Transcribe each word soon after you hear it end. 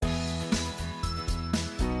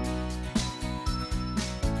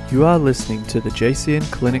You are listening to the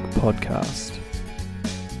JCN Clinic Podcast.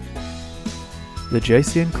 The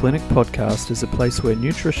JCN Clinic Podcast is a place where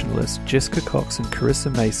nutritionalists Jessica Cox and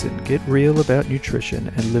Carissa Mason get real about nutrition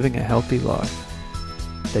and living a healthy life.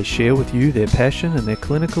 They share with you their passion and their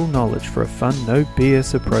clinical knowledge for a fun, no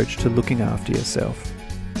BS approach to looking after yourself.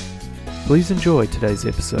 Please enjoy today's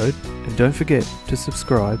episode and don't forget to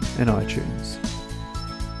subscribe in iTunes.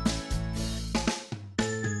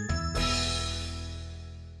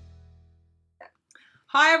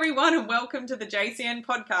 Hi everyone and welcome to the JCN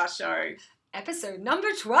Podcast Show. Episode number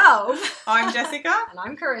 12. I'm Jessica. And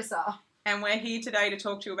I'm Carissa. And we're here today to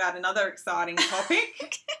talk to you about another exciting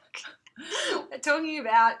topic. We're talking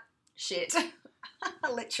about shit.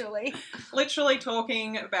 Literally. Literally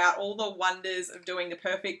talking about all the wonders of doing the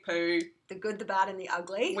perfect poo. The good, the bad and the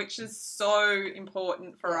ugly. Which is so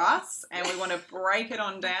important for us. And we want to break it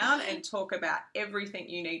on down and talk about everything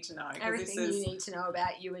you need to know. Everything you need to know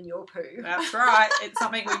about you and your poo. That's right. It's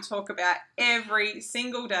something we talk about every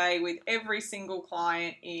single day with every single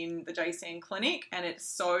client in the JCN clinic. And it's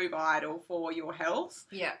so vital for your health.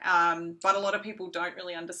 Yeah. But a lot of people don't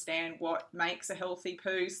really understand what makes a healthy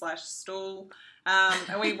poo/stool.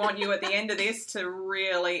 And we want you at the end of this to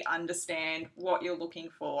really understand what you're looking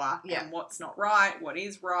for and what's not right, what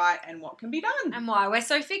is right, and what can be done. And why we're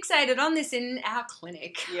so fixated on this in our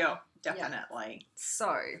clinic. Yeah, definitely. Yeah.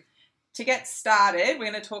 So, to get started,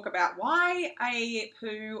 we're going to talk about why a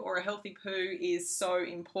poo or a healthy poo is so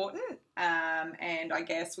important. And I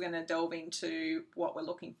guess we're going to delve into what we're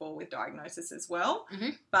looking for with diagnosis as well. Mm-hmm.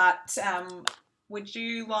 But would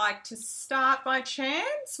you like to start by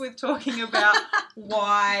chance with talking about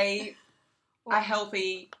why a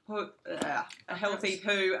healthy poo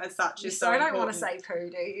as such is so important? You don't want to say poo,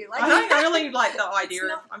 do you? I don't really like the idea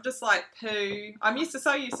of. I'm just like poo. I'm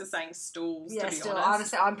so used to saying stools. Yeah, to be stool. honest.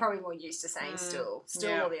 Honestly, I'm probably more used to saying stool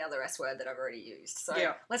or the other S word that I've already used. So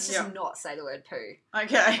let's just not say the word poo.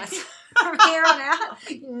 Okay. From here on out,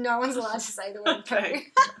 no one's allowed to say the word poo.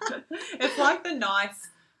 It's like the nice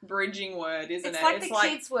bridging word, isn't it? It's like the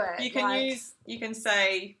kids' word. You can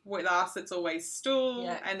say with us it's always stool,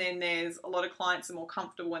 and then there's a lot of clients are more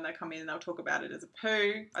comfortable when they come in and they'll talk about it as a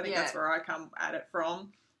poo. I think that's where I come at it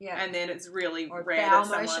from. Yeah. And then it's really rare that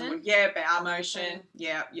someone would, bowel motion.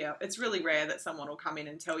 Yeah. It's really rare that someone will come in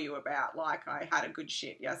and tell you about, like, I had a good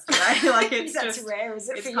shit yesterday. Like, it's that's just rare, is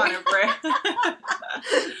it? It's kind of rare.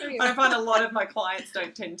 I find a lot of my clients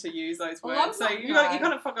don't tend to use those words. So you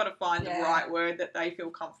kind of got to find the right word that they feel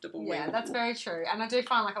comfortable with. Yeah, that's very true. And I do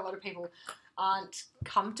find like a lot of people aren't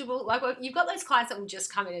comfortable. Like, you've got those clients that will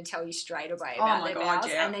just come in and tell you straight away about their bowels,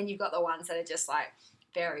 and then you've got the ones that are just like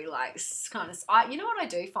very like kind of. You know what I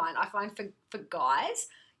do find? I find for guys,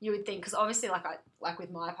 you would think, because obviously like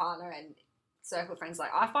with my partner and circle of friends,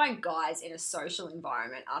 like I find guys in a social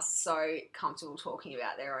environment are so comfortable talking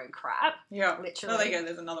about their own crap. Yeah, literally. Oh, there you go.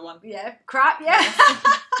 There's another one. Yeah, crap. Yeah.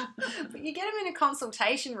 But you get them in a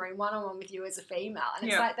consultation room one-on-one with you as a female, and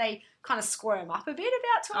it's like they kind of squirm up a bit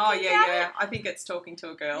about talking about it. I think it's talking to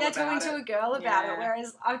a girl about it. Yeah, talking to a girl about it,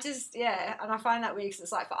 whereas I just, and I find that weird because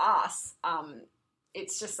it's like for us,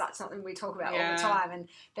 it's just that's something we talk about all the time, and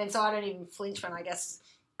then so I don't even flinch when I guess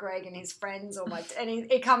Greg and his friends and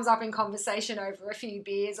it comes up in conversation over a few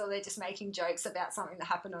beers, or they're just making jokes about something that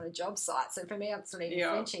happened on a job site. So for me, I'm not even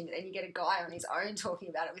flinching, but then you get a guy on his own talking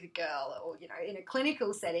about it with a girl, or in a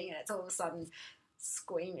clinical setting, and it's all of a sudden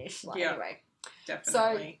squeamish. Anyway, definitely.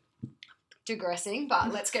 So, digressing,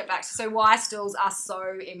 but let's get back to why stools are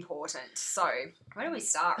so important. So where do we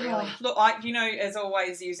start, really? Look, as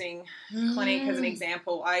always, using clinic as an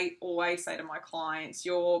example, I always say to my clients,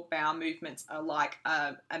 your bowel movements are like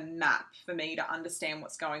a map for me to understand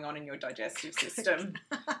what's going on in your digestive system.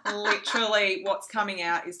 Literally, what's coming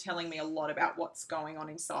out is telling me a lot about what's going on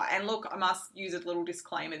inside. And look, I must use a little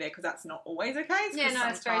disclaimer there because that's not always the case. Yeah, no,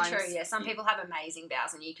 it's very true. Yeah, some people have amazing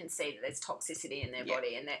bowels and you can see that there's toxicity in their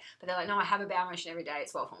body, but they're like, no, I have a bowel motion every day,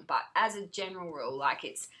 it's well formed. But as a general rule, like,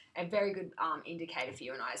 it's a very good indicator for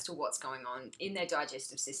you and I as to what's going on in their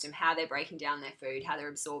digestive system, how they're breaking down their food, how they're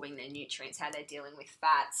absorbing their nutrients, how they're dealing with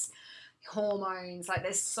fats, hormones. Like,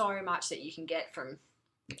 there's so much that you can get from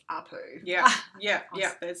a poo. Yeah.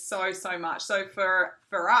 There's so much. So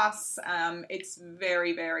for us, it's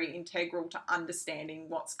very, very integral to understanding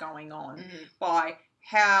what's going on by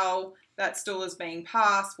how that stool is being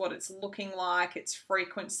passed, what it's looking like, its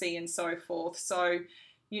frequency and so forth. So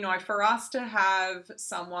for us to have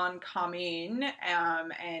someone come in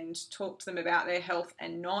and talk to them about their health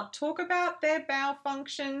and not talk about their bowel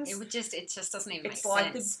functions, it just doesn't even make sense. It's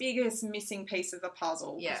like the biggest missing piece of the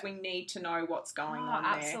puzzle, because Yeah. we need to know what's going on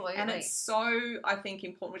absolutely. there. And it's so, I think,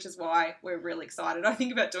 important, which is why we're really excited, I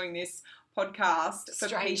think, about doing this podcast for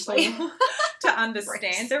Strangely. people to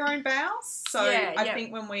understand their own bowels. So I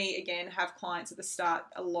think when we, again, have clients at the start,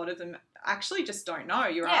 a lot of them actually just don't know.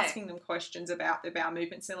 You're asking them questions about their bowel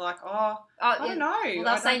movements, and they're like, I don't know. Well,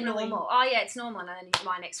 they'll say normal. Oh, yeah, it's normal. And then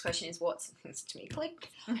my next question is, what's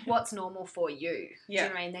normal for you? Do you know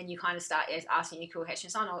what I mean? Then you kind of start asking your cool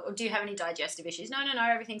questions. Oh, no, or do you have any digestive issues? No,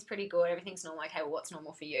 everything's pretty good. Everything's normal. Okay, well, what's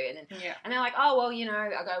normal for you? And then and they're like, oh, well,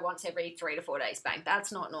 I go once every 3 to 4 days. Bang,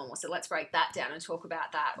 that's not normal. So let's break that down and talk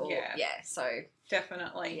about that. Or, so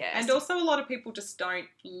definitely. Yeah. And also a lot of people just don't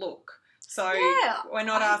look. So we're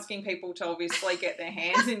not asking people to obviously get their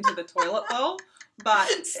hands into the toilet bowl, but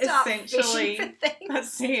essentially,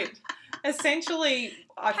 that's it. Essentially,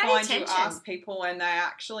 I find you ask people and they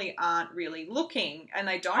actually aren't really looking and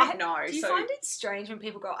they don't know. Do you find it strange when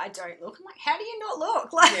people go, I don't look? I'm like, how do you not look?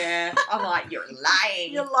 Yeah, I'm like, you're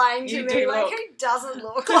lying. You're lying to me. Like, who doesn't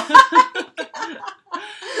look like?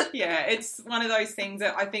 Yeah, it's one of those things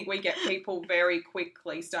that I think we get people very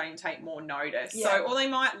quickly starting to take more notice. Yeah. So, or they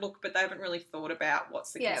might look, but they haven't really thought about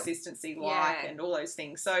what's the consistency like and all those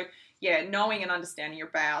things. So, knowing and understanding your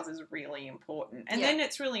bowels is really important. And then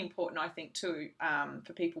it's really important, I think, too,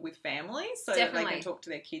 for people with families so that they can talk to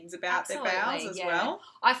their kids about their bowels as well.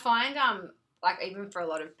 I find, like, even for a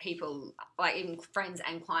lot of people, like even friends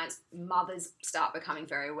and clients, mothers start becoming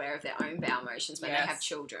very aware of their own bowel motions when they have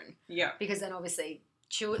children. Yeah. Because then obviously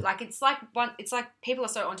it's like people are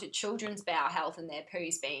so onto children's bowel health and their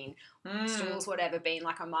poos being stools, whatever, being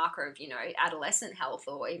like a marker of, adolescent health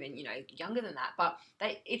or even, younger than that. But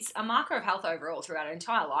it's a marker of health overall throughout our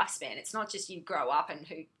entire lifespan. It's not just you grow up and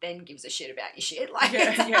who then gives a shit about your shit. Like,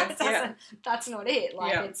 that's not it.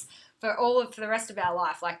 Like, it's for the rest of our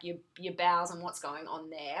life, like your bowels and what's going on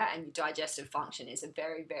there and your digestive function is a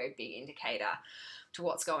very, very big indicator to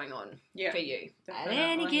what's going on for you at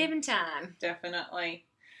any given time. Definitely.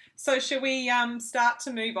 So should we start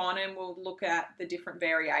to move on and we'll look at the different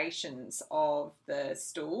variations of the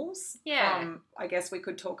stools? Yeah. I guess we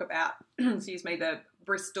could talk about, the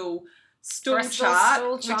Bristol stool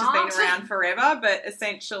chart, which has been around forever, but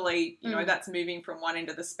essentially, that's moving from one end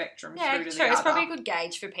of the spectrum through to the other. It's probably a good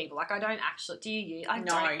gauge for people. Like, I don't actually, do you use? I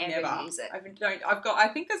don't ever use it. I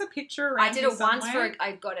think there's a picture around. I did it once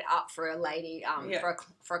I got it up for a lady,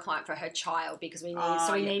 for a client for her child because we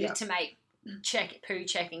needed to make poo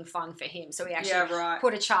checking fun for him. So we actually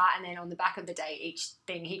put a chart, and then on the back of the day, each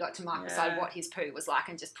thing he got to mark beside what his poo was like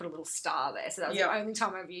and just put a little star there. So that was the only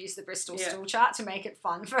time I've used the Bristol stool chart to make it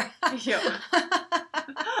fun for her.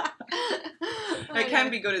 It can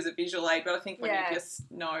be good as a visual aid, but I think when you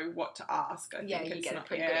just know what to ask, I think you get a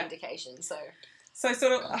pretty good indication. So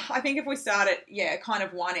sort of, I think if we start at, kind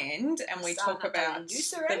of one end and we talk about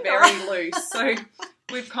the very loose. So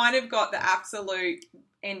we've kind of got the absolute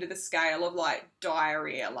end of the scale of like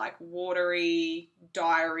diarrhea, like watery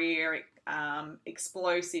diarrhea,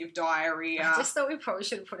 explosive diarrhea. I just thought we probably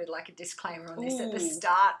should have put like a disclaimer on this at the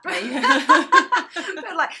start. But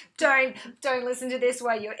like, don't listen to this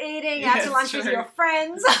while you're eating, out to lunch with your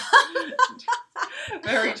friends.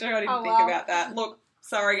 Very true. I didn't think about that. Look,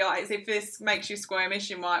 sorry guys, if this makes you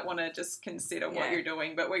squirmish, you might want to just consider what you're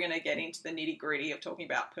doing, but we're going to get into the nitty gritty of talking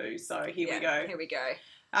about poo. So here we go. Here we go.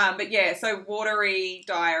 So watery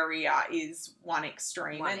diarrhea is one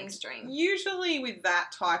extreme. Usually with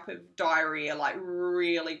that type of diarrhea, like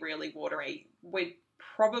really, really watery, we'd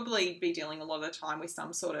probably be dealing a lot of the time with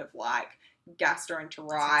some sort of like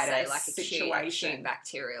gastroenteritis like situation. Acute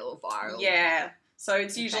bacterial or viral. Yeah. So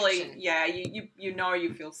it's infection. Usually,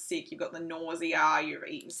 you feel sick, you've got the nausea, you've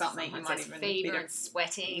eaten something, Sometimes you might even fever and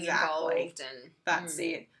sweating involved, and that's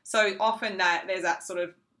it. So often there's that sort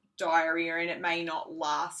of diarrhea, and it may not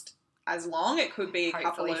last as long. It could be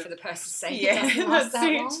Hopefully for the person's sake, it doesn't last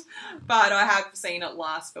that long. But I have seen it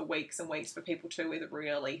last for weeks and weeks for people too with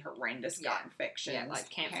really horrendous gut infections. Yeah, like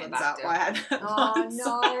Campylobacter. I had that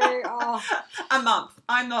a month.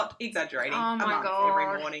 I'm not exaggerating. Oh my a month God.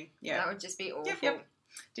 Every morning. Yeah, that would just be awful. Yep.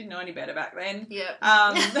 Didn't know any better back then. Yeah.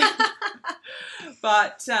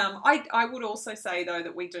 But I would also say, though,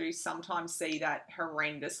 that we do sometimes see that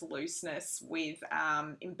horrendous looseness with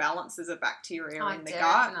imbalances of bacteria in the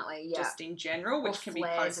gut, just in general, which can be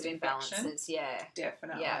post-infection. Imbalances,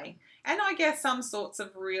 Definitely. And I guess some sorts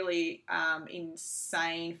of really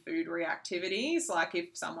insane food reactivities, like if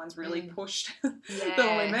someone's really pushed the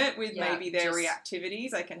limit with maybe their reactivities,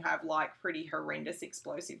 they can have like pretty horrendous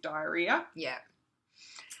explosive diarrhea. Yeah.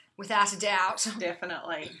 Without a doubt.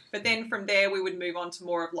 Definitely. But then from there we would move on to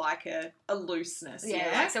more of like a looseness.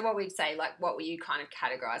 Yeah. Like, so what we'd say, like what would you kind of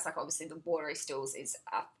categorise? Like obviously the watery stools is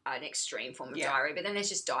an extreme form of diarrhea, but then there's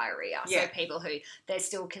just diarrhea. So people who there's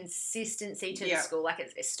still consistency to the stool, like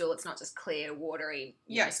it's stool, it's not just clear, watery,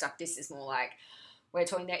 you know, stuff. This is more like we're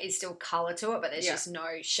talking there is still colour to it, but there's just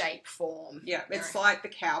no shape, form. Yeah, it's like the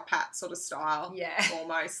cow pat sort of style. Yeah.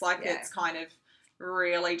 Almost like it's kind of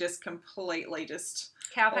really just completely just...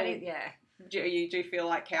 Cow patty, You do feel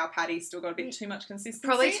like cow patty's still got a bit too much consistency?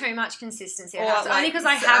 Probably too much consistency. Only because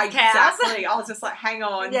I have cows. Exactly. I was just like, hang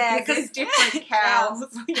on. Yeah, because there's different cows.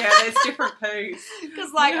 There's different poos.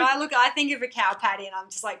 Because like I think of a cow patty and I'm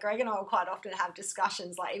just like, Greg and I will quite often have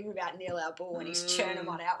discussions, like even about Neil our bull when he's churning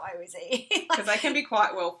one out while he's eating. Because they can be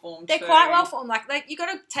quite well formed. They're quite well formed. Like you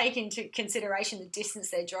got to take into consideration the distance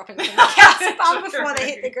they're dropping from the cow's bum before they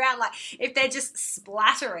hit the ground. Like if they're just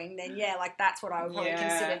splattering, then like that's what I would probably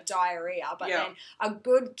consider diarrhea. But then a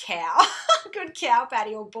good cow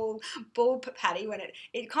patty or bull patty, when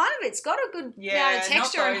it's got a good amount of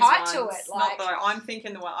texture and height to it. Like I'm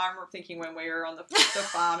thinking when we were on the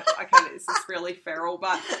farm. Okay, this is really feral,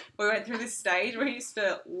 but we went through this stage where we used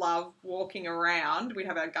to love walking around. We'd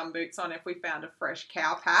have our gumboots on if we found a fresh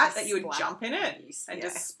cow pat that you would jump in it and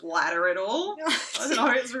just splatter it all. I don't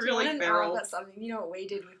know, it's really feral. That's something. You know what we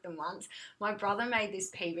did with them once? My brother made this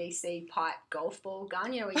PVC pipe golf ball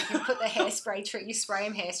gun. You know where you can put the hairspray trigger, you spray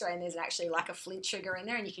them hairspray and there's actually like a flint trigger in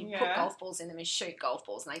there and you can put golf balls in them and shoot golf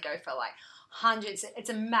balls and they go for like hundreds. It's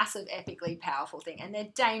a massive, epically powerful thing and they're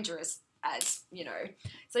dangerous as, you know.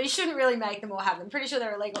 So you shouldn't really make them or have them. Pretty sure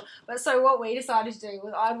they're illegal. But so what we decided to do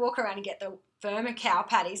was I'd walk around and get the firmer cow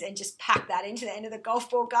patties and just pack that into the end of the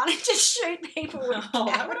golf ball gun and just shoot people with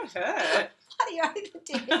that would have hurt. Bloody oath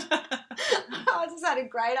did. I just had a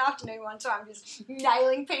great afternoon one time just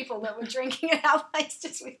nailing people that were drinking at our place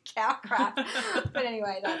just with cow crap. But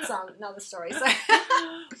anyway, that's another story. So,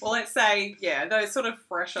 well, let's say, those sort of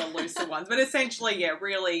fresher, looser ones. But essentially,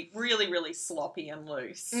 really, really, really sloppy and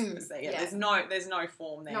loose. There's no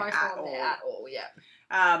form there at all.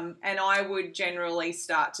 And I would generally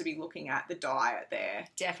start to be looking at the diet there.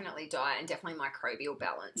 Definitely diet and definitely microbial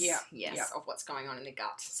balance. Of what's going on in the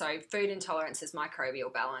gut. So food intolerances,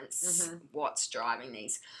 microbial balance, what's driving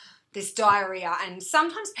this diarrhea. And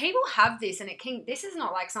sometimes people have this and this is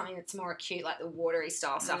not like something that's more acute like the watery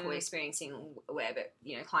style stuff we're experiencing but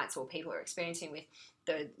clients or people are experiencing with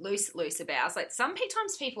the looser bowels. Like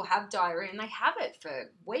sometimes people have diarrhea and they have it for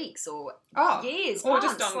weeks or years, or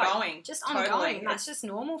months, just ongoing. Like, just ongoing. And that's just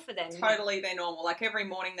normal for them. Totally, they're normal. Like every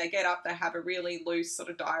morning they get up, they have a really loose sort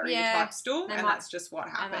of diarrhea type stool, and that's just what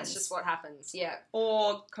happens. And that's just what happens. Yeah.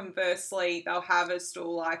 Or conversely, they'll have a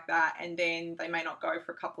stool like that, and then they may not go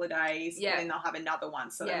for a couple of days. Yeah. And then they'll have another one,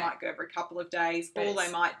 so they might go every couple of days, or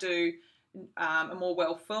they might do a more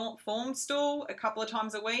well-formed stool a couple of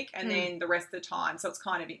times a week and then the rest of the time. So it's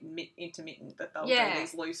kind of intermittent that they'll do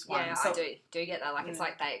these loose ones. Yeah, so, I do get that. Like it's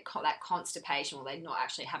like that constipation or they're not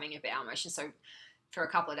actually having a bowel motion. So for a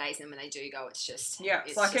couple of days and then when they do go, it's just... Yeah,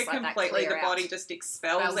 it's like it completely, the body just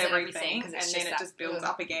expels everything and then it just builds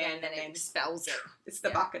up again. And then it expels it. It's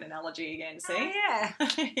the bucket analogy again, see? Oh,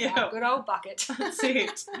 yeah. Good old bucket. That's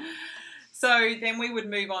it. So then we would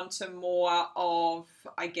move on to more of,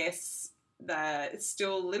 I guess... it's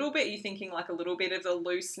still a little bit, you're thinking like a little bit of the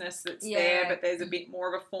looseness that's there, but there's a bit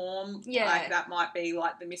more of a form. Yeah. Like that might be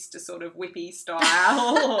like the Mr. sort of whippy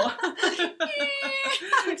style.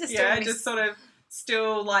 Just sort of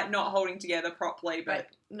still like not holding together properly, but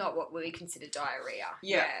not what we consider diarrhea.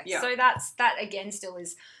 Yeah. So that again still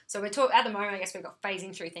is. So we're talking at the moment. I guess we've got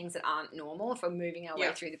phasing through things that aren't normal if we're moving our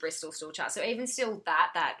way through the Bristol stool chart. So even still,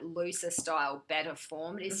 that looser style, better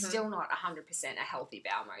formed is still not 100% a healthy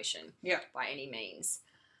bowel motion. By any means.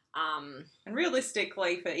 And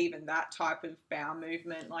realistically, for even that type of bowel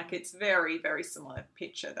movement, like it's very, very similar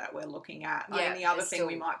picture that we're looking at. And the other thing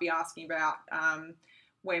we might be asking about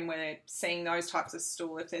when we're seeing those types of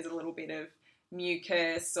stool, if there's a little bit of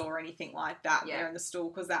mucus or anything like that there in the stool,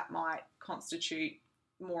 because that might constitute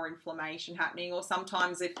more inflammation happening. Or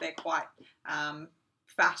sometimes if they're quite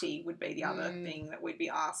fatty would be the other thing that we'd be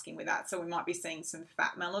asking with that. So we might be seeing some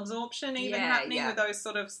fat malabsorption even happening with those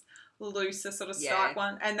sort of looser sort of start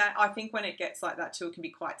one. And that I think when it gets like that too, it can be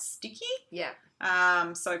quite sticky.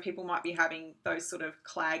 So people might be having those sort of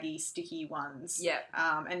claggy, sticky ones. Yeah.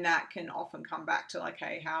 And that can often come back to like,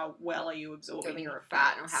 hey, how well are you absorbing your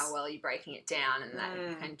fat, fats? or how well are you breaking it down? And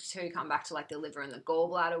that can too come back to like the liver and the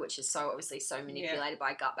gallbladder, which is so manipulated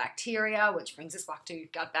by gut bacteria, which brings us back to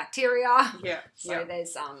gut bacteria. Yeah. So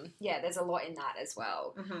there's a lot in that as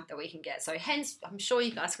well that we can get. So hence, I'm sure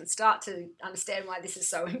you guys can start to understand why this is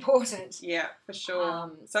so important. Yeah, for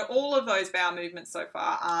sure. So all of those bowel movements so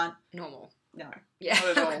far aren't normal. No, yeah.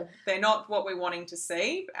 not at all. They're not what we're wanting to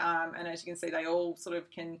see. And as you can see, they all sort of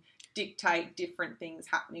can dictate different things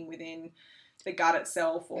happening within the gut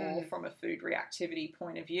itself or from a food reactivity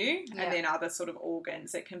point of view. Yeah. And then other sort of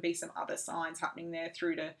organs. There can be some other signs happening there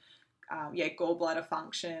through to, gallbladder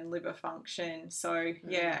function, liver function. So,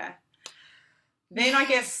 yeah. Then I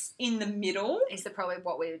guess in the middle is probably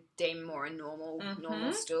what we would deem more a normal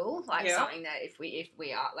stool, like something that if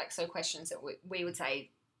we are like, so questions that we would say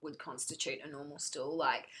would constitute a normal stool,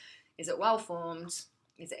 like is it well formed,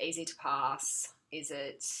 is it easy to pass, is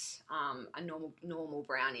it a normal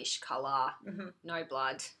brownish colour, no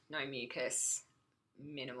blood, no mucus,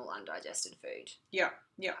 minimal undigested food. Yeah,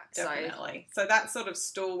 definitely. So that sort of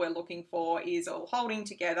stool we're looking for is all holding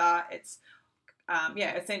together. It's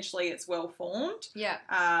essentially it's well formed. Yeah.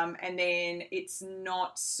 And then it's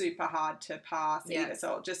not super hard to pass either.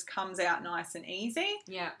 So it just comes out nice and easy.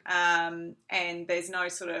 Yeah. And there's no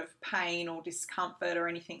sort of pain or discomfort or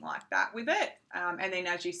anything like that with it. And then,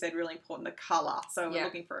 as you said, really important, the colour. So we're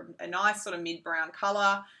looking for a nice sort of mid-brown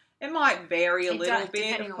colour. It might vary a little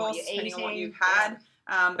bit, of course, depending on what you've had.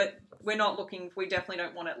 But we definitely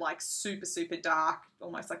don't want it like super, super dark,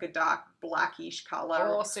 almost like a dark blackish colour.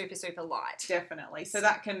 Or super, super light. Definitely. So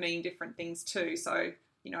that can mean different things too. So,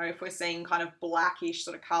 if we're seeing kind of blackish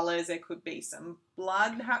sort of colours, there could be some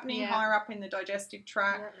blood happening higher up in the digestive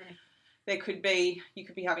tract. Yeah. You could be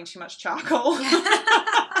having too much charcoal.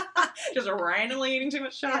 Just randomly eating too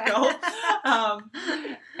much charcoal.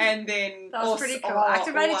 And then that was pretty cool.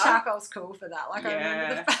 Activated charcoal's cool for that. Like I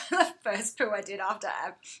remember the first poo I did after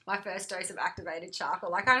my first dose of activated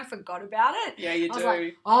charcoal. Like I kind of forgot about it. Yeah, you do. I was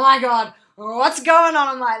like, oh my God, what's going on?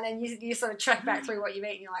 I'm like, then you sort of trek back through what you've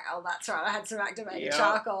eaten. You're like, oh, that's right, I had some activated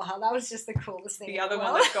charcoal. Oh, that was just the coolest thing. The other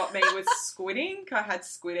one that got me was squid ink. I had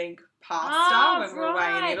squid ink pasta when we were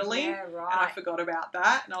away in Italy. Yeah, right. And I forgot about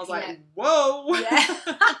that. And I was like, whoa. Yeah.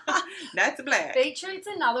 That's black. Beetroot's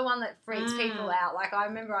another one that freaks people out. Like I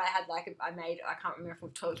remember I had I can't remember if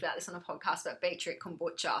we've talked about this on a podcast, but beetroot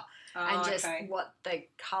kombucha. And just what the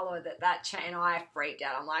colour that and I freaked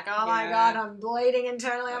out. I'm like, oh my God, I'm bleeding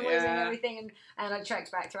internally, I'm losing everything. And I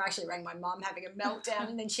tracked back through, I actually rang my mum having a meltdown,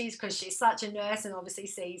 and then because she's such a nurse and obviously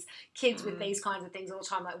sees kids with these kinds of things all the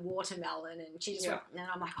time, like watermelon, and she just went, and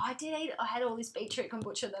I'm like, I had all this beetroot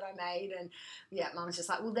kombucha that I made, and mum's just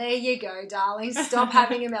like, well, there you go, darling, stop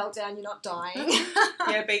having a meltdown, you're not dying.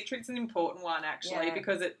 Yeah, beetroot's an important one actually,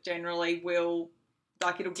 because it generally will,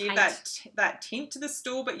 like, it'll give that tint to the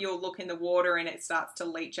stool, but you'll look in the water and it starts to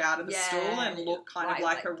leach out of the stool and look kind of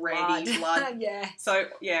like a reddy blood. So,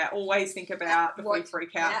 always think about, before you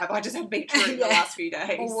freak out, have I just had beetroot in the last few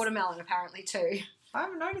days? Or watermelon, apparently, too. I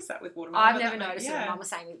haven't noticed that with watermelon. I've never noticed it. Mum was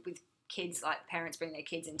saying with kids, like parents bring their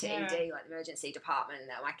kids into ED, like the emergency department, and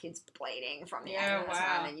my kid's bleeding from the ambulance,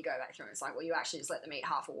 and then you go back through and it's like, well, you actually just let them eat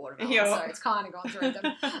half a watermelon, so it's kind of gone through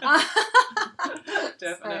them.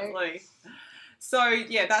 Definitely. So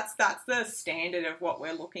that's the standard of what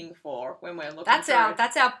we're looking for when we're looking. That's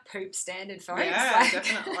our poop standard, folks. Yeah,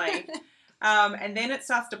 definitely. And then it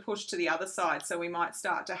starts to push to the other side. So we might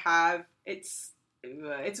start to have it's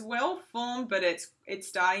well formed, but it's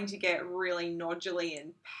starting to get really noduly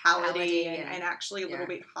and pallety and actually a little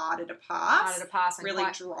bit harder to pass. And really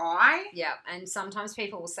dry. Yeah, and sometimes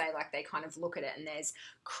people will say, like, they kind of look at it and there's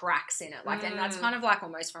cracks in it, like, and that's kind of like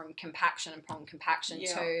almost from compaction and prong compaction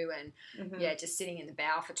too, and just sitting in the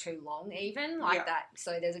bowel for too long, even like that.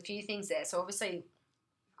 So there's a few things there. So obviously,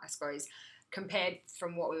 I suppose, compared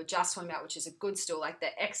from what we were just talking about, which is a good stool, like the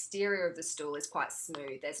exterior of the stool is quite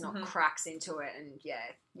smooth. There's not cracks into it, and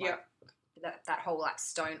that whole like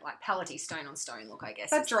stone, like pellety stone on stone look, I guess.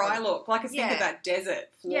 That dry look, like I think of that desert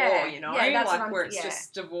floor, like where it's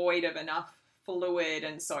just devoid of enough fluid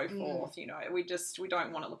and so forth. We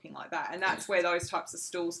don't want it looking like that, and that's where those types of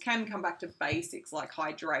stools can come back to basics like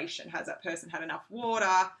hydration. Has that person had enough water?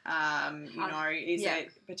 Is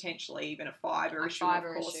it potentially even a fibre issue? Of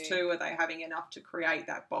course, too. Are they having enough to create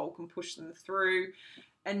that bulk and push them through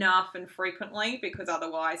enough and frequently? Because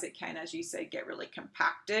otherwise it can, as you said, get really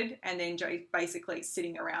compacted and then basically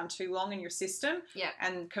sitting around too long in your system.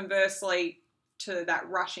 And conversely, to that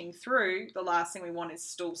rushing through, the last thing we want is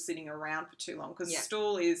stool sitting around for too long, because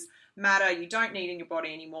stool is matter you don't need in your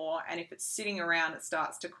body anymore, and if it's sitting around, it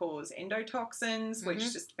starts to cause endotoxins, which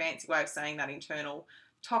is just a fancy way of saying that internal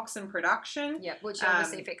toxin production. Yeah, which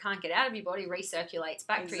obviously if it can't get out of your body, recirculates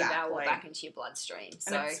back through your bowel or back into your bloodstream.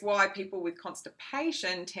 So and it's why people with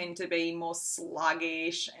constipation tend to be more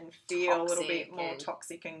sluggish and feel a little bit more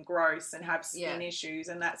toxic and gross and have skin issues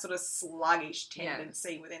and that sort of sluggish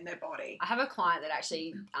tendency within their body. I have a client that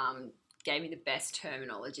actually gave me the best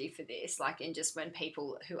terminology for this, like in just when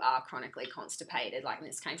people who are chronically constipated, like, and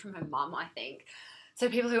this came from her mum, I think. So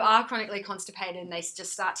people who are chronically constipated and they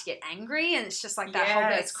just start to get angry, and it's just like that whole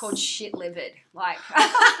bit, it's called shit-livered. Like,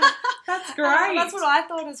 that's great. That's what I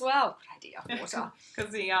thought as well. Good idea, water.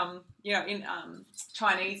 Because the in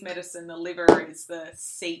Chinese medicine, the liver is the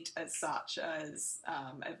seat as such as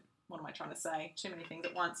what am I trying to say? Too many things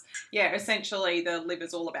at once. Yeah, essentially the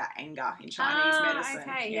liver's all about anger in Chinese medicine.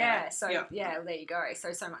 Okay, yeah. So, there you go.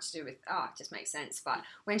 So much to do with, it just makes sense. But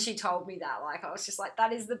when she told me that, like, I was just like,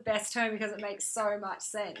 that is the best term because it makes so much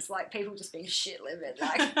sense. Like, people just being shit-livered.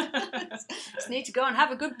 Like, just need to go and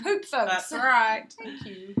have a good poop, folks. That's right. Thank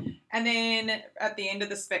you. And then at the end of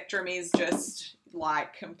the spectrum is just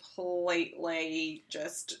like completely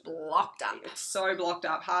just blocked up. It's so blocked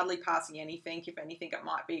up, hardly passing anything. If anything, it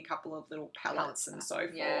might be a couple of little pellets and so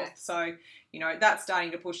forth. Yeah. So, that's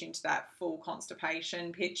starting to push into that full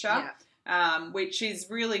constipation picture, which is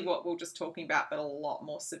really what we we're just talking about, but a lot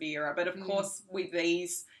more severe. But of course, with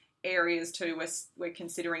these areas too, we're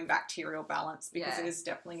considering bacterial balance, because there's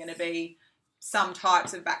definitely going to be some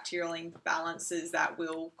types of bacterial imbalances that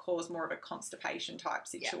will cause more of a constipation type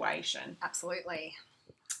situation. Yep. Absolutely.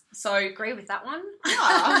 So agree with that one.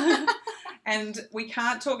 Yeah. And we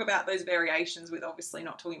can't talk about those variations with obviously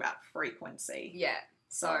not talking about frequency. Yeah.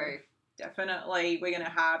 So definitely we're going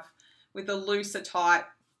to have, with the looser type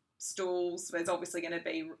stools, there's obviously going to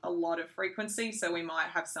be a lot of frequency, so we might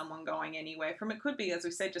have someone going anywhere from, it could be, as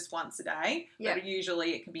we said, just once a day, but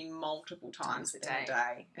usually it can be multiple times within a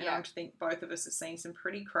day. And I think both of us have seen some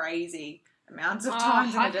pretty crazy amounts of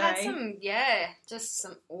times in a day. I've had some, just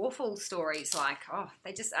some awful stories, like,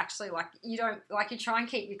 they just actually, like, you try and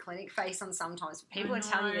keep your clinic face on sometimes, but people are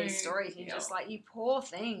telling you these stories, and you're just like, you poor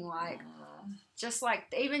thing, like... Just like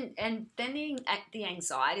even, and then the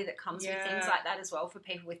anxiety that comes with things like that as well, for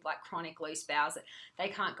people with like chronic loose bowels, that they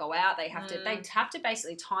can't go out, they have to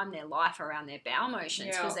basically time their life around their bowel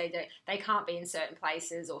motions, because they can't be in certain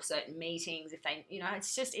places or certain meetings if they,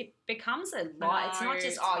 it's just, it becomes a lot. It's not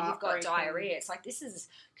just you've got diarrhea. It's like, this is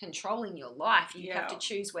controlling your life. You have to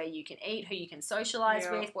choose where you can eat, who you can socialize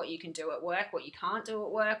with, what you can do at work, what you can't do at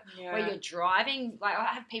work, where you're driving. Like, I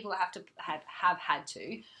have people that have had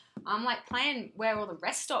to. Plan where all the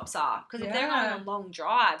rest stops are, because if they're going on long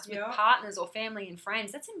drives with partners or family and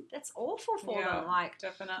friends, that's awful for them. Like,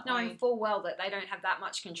 definitely knowing full well that they don't have that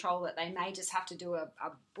much control, that they may just have to do a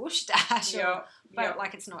bush dash.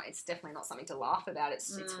 Like, it's definitely not something to laugh about.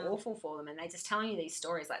 It's awful for them, and they're just telling you these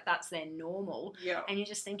stories like that's their normal. And you're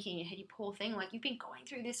just thinking, you poor thing, like, you've been going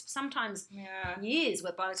through this sometimes years,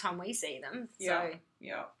 but by the time we see them,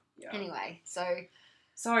 anyway,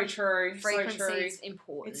 So true. Frequency so true. is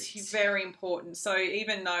important. It's very important. So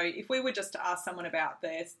even though if we were just to ask someone about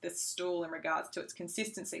the stool in regards to its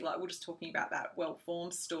consistency, like we're just talking about that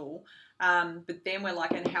well-formed stool, but then we're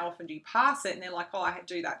like, and how often do you pass it? And they're like, I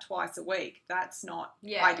do that twice a week. That's not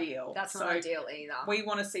ideal. That's not ideal either. We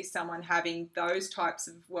want to see someone having those types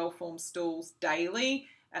of well-formed stools daily,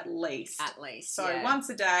 at least. So once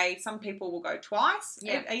a day. Some people will go twice.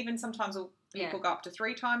 Even sometimes people go up to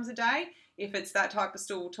 3 times a day. If it's that type of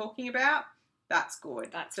stool we're talking about, that's good.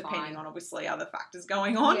 That's depending fine. on obviously other factors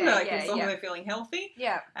going on, as long as they're feeling healthy.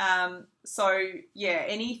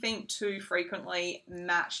 Anything too frequently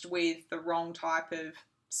matched with the wrong type of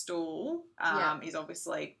stool is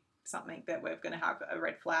obviously something that we're going to have a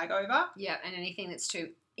red flag over. Yeah, and anything that's too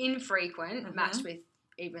infrequent matched with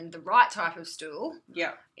even the right type of stool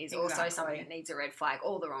is also something that needs a red flag,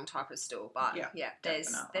 or the wrong type of stool. But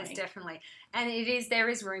there's definitely, and there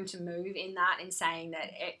is room to move in that, in saying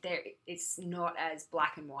that it's not as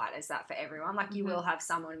black and white as that for everyone. Like, you will have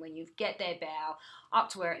someone, when you get their bowel up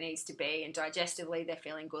to where it needs to be and digestively they're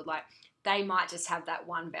feeling good, like they might just have that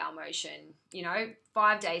one bowel motion,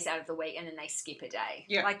 5 days out of the week, and then they skip a day.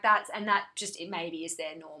 Like that just, it maybe is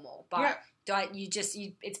their normal. But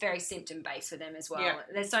it's very symptom based for them as well.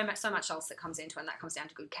 There's so much else that comes into it, and that comes down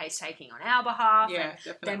to good case taking on our behalf, and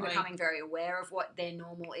them becoming very aware of what their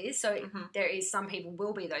normal is. So there is, some people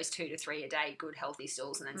will be those 2 to 3 a day good healthy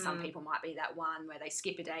stools, and then some people might be that one where they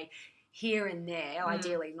skip a day here and there,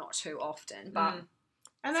 ideally not too often, but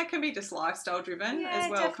And that can be just lifestyle driven Yeah,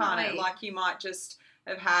 as well, can't it? definitely. Like you might just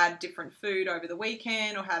have had different food over the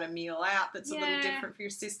weekend or had a meal out that's a little different for your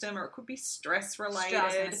system, or it could be stress related. I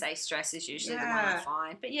was going to say stress is usually the one I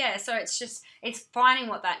find. But yeah, so it's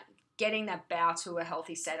finding getting that bowel to a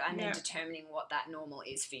healthy state and then determining what that normal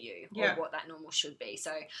is for you or what that normal should be.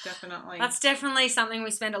 So definitely. That's definitely something we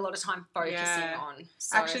spend a lot of time focusing on.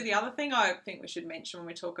 So. Actually, the other thing I think we should mention when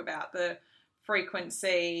we talk about the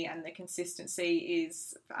frequency and the consistency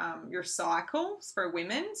is your cycles for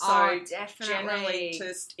women. So generally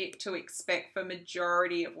to expect for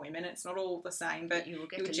majority of women, it's not all the same, but you'll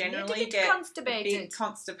generally get constipated. a bit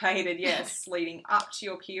constipated, yes, leading up to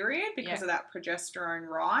your period because of that progesterone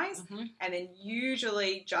rise. Mm-hmm. And then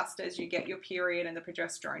usually just as you get your period and the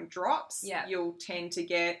progesterone drops, you'll tend to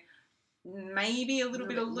get maybe a little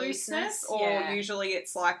bit of looseness or usually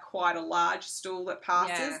it's like quite a large stool that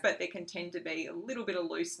passes, but there can tend to be a little bit of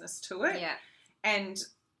looseness to it. Yeah. And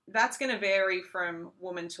that's going to vary from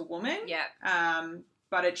woman to woman. Yeah.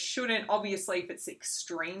 But it shouldn't, obviously, if it's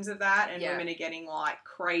extremes of that and women are getting like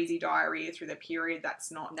crazy diarrhea through the period,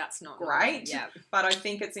 that's not great. Yeah. But I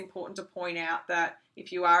think it's important to point out that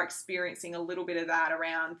if you are experiencing a little bit of that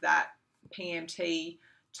around that PMT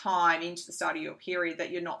time into the start of your period, that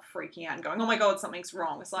you're not freaking out and going, oh my God, something's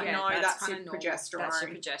wrong. It's like, no, that's your progesterone. That's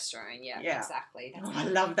your progesterone, yeah. Exactly. That's I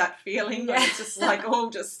love that feeling. Yeah. It's just like all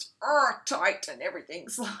just tight and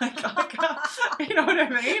everything's like, you know what I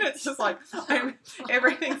mean? It's just like,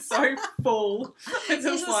 everything's so full. It's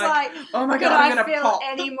just like, oh my God, I'm going to pop.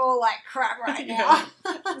 Any more like crap right now?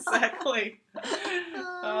 Exactly.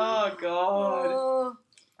 Oh God. Oh.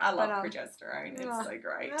 I love progesterone. It's so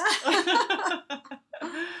great.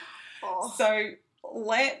 So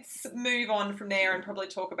let's move on from there and probably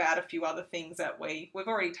talk about a few other things that we've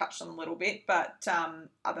already touched on a little bit, but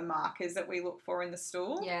other markers that we look for in the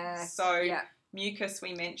stool. Yeah. So mucus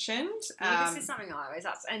we mentioned. Mucus is something I always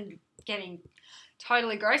ask, and getting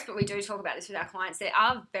totally gross, but we do talk about this with our clients. There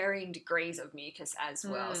are varying degrees of mucus as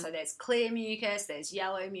well. So there's clear mucus, there's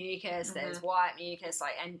yellow mucus, there's white mucus,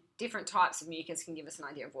 and different types of mucus can give us an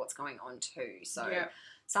idea of what's going on too. So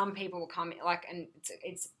some people will come and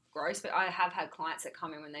it's gross, but I have had clients that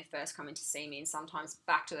come in when they first come in to see me, and sometimes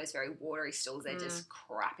back to those very watery stools, they're just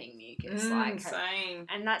crapping mucus. Insane.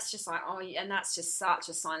 And that's just like, and that's just such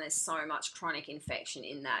a sign there's so much chronic infection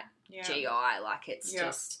in that GI. Like it's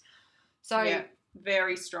just so.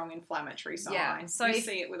 Very strong inflammatory sign. Yeah. So you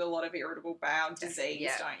see it with a lot of irritable bowel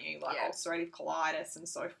disease, don't you? Like ulcerative colitis and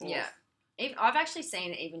so forth. Yeah. I've actually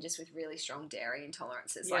seen it even just with really strong dairy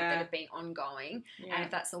intolerances, like that have been ongoing. Yeah. And if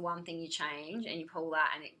that's the one thing you change and you pull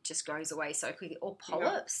that and it just goes away so quickly, or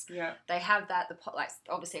polyps, they have that.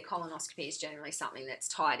 Obviously a colonoscopy is generally something that's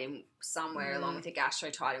tied in somewhere along with the gastro,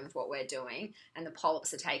 tied in with what we're doing, and the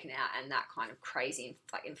polyps are taken out, and that kind of crazy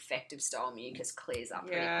infective style mucus clears up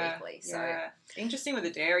pretty quickly. So interesting with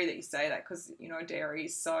the dairy that you say that, because dairy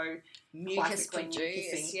is so mucus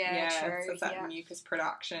produced. True. So it's that mucus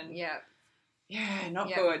production. Yeah. Yeah,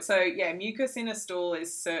 not good. So, mucus in a stool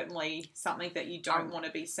is certainly something that you don't want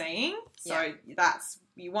to be seeing. So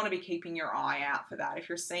you want to be keeping your eye out for that. If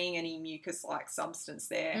you're seeing any mucus-like substance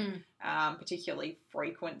there, particularly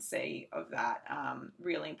frequency of that,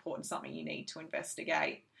 really important, something you need to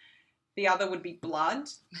investigate. The other would be blood.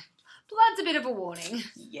 Blood's a bit of a warning.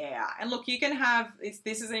 Yeah. And look, you can have,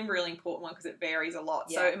 this is a really important one because it varies a lot.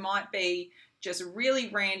 So it might be just really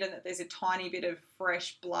random that there's a tiny bit of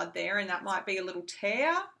fresh blood there, and that might be a little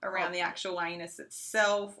tear around the actual anus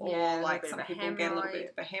itself, or like some people get a little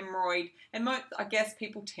bit of a hemorrhoid. And I guess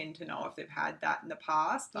people tend to know if they've had that in the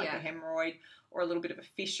past, like a hemorrhoid or a little bit of a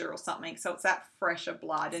fissure or something. So it's that fresher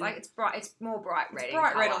blood. It's it's more bright red. It's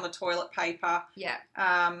bright red on the toilet paper. Yeah.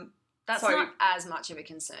 That's not as much of a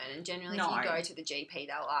concern. And generally, if you go to the GP,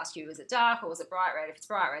 they'll ask you, was it dark or was it bright red? If it's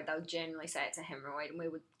bright red, they'll generally say it's a hemorrhoid, and we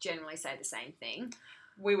would generally say the same thing.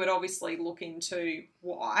 We would obviously look into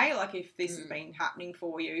why. Like, if this has been happening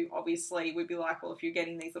for you, obviously we'd be like, well, if you're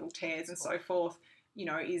getting these little tears and so forth,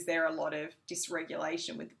 is there a lot of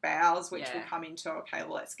dysregulation with the bowels, which will come into, okay,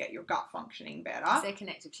 well, let's get your gut functioning better. Is there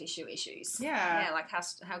connective tissue issues? Yeah. Yeah, like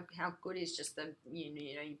how good is just the, your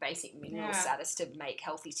basic mineral status to make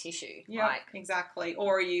healthy tissue? Yeah, exactly.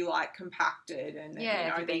 Or are you, compacted and,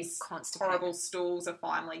 these horrible stools are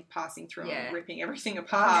finally passing through and ripping everything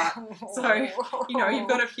apart. So, you've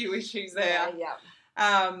got a few issues there.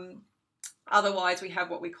 Yeah. Otherwise, we have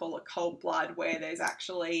what we call a cold blood, where there's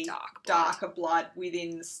actually darker blood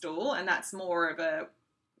within the stool, and that's more of a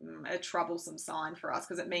a troublesome sign for us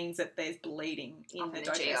because it means that there's bleeding in the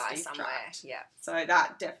digestive tract. Yeah. So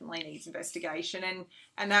that definitely needs investigation,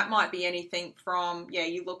 and that might be anything from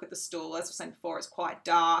you look at the stool, as I was saying before, it's quite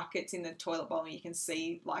dark, it's in the toilet bowl, and you can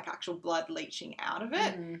see like actual blood leaching out of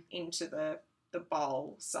it into the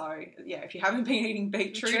bowl. So if you haven't been eating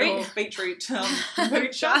beetroot or beetroot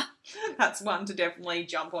kombucha, that's one to definitely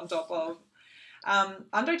jump on top of.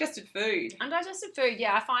 Undigested food.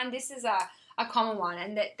 I find this is a common one,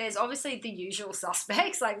 and that there's obviously the usual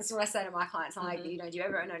suspects. Like, this is what I say to my clients. I'm like, do you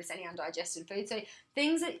ever notice any undigested food? So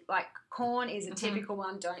things that, like, corn is a typical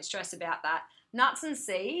one. Don't stress about that. Nuts and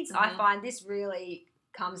seeds, I find this really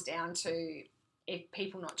comes down to if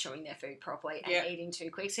people not chewing their food properly and eating too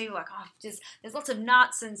quick. So you're like, there's lots of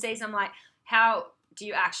nuts and seeds. I'm like, how do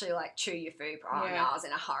you actually like chew your food? No, I was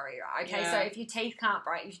in a hurry, right? Okay, so if your teeth aren't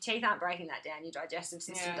breaking that down, your digestive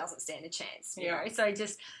system doesn't stand a chance. You know, so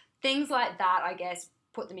just things like that, I guess,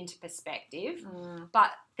 put them into perspective.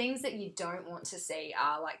 But things that you don't want to see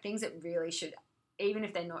are like things that really should, even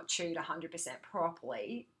if they're not chewed 100%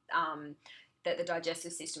 properly, that the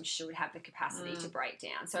digestive system should have the capacity to break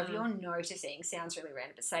down. So if you're noticing, sounds really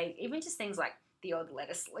random, but say even just things like the odd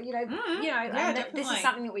lettuce, this is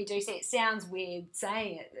something that we do see. It sounds weird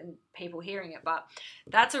saying it and people hearing it, but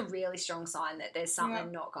that's a really strong sign that there's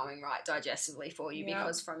something not going right digestively for you,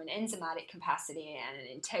 because from an enzymatic capacity and an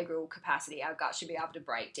integral capacity, our gut should be able to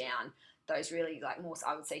break down those really like more,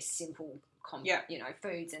 I would say, simple foods and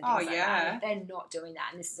things like that. If they're not doing that,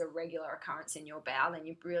 and this is a regular occurrence in your bowel, then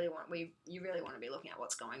you really want to be looking at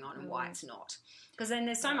what's going on and why it's not. Because then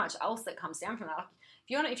there's so much else that comes down from that.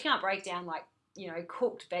 If you can't break down like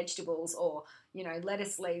cooked vegetables or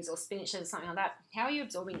lettuce leaves or spinach or something like that, how are you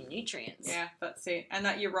absorbing your nutrients? Yeah, that's it. And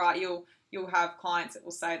that you're right. You'll have clients that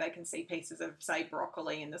will say they can see pieces of, say,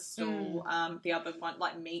 broccoli in the stool. The other one,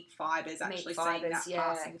 like meat fibers, seeing that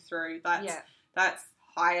passing through. That's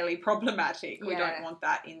highly problematic. We don't want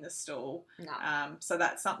that in the stool. No. So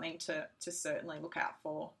that's something to certainly look out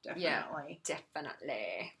for, definitely. Yeah,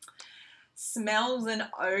 definitely. Smells and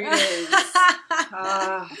odours.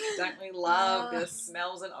 Don't we love the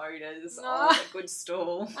smells and odours of a good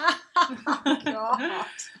stool? God.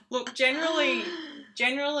 Look, generally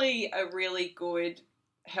a really good,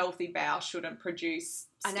 healthy bowel shouldn't produce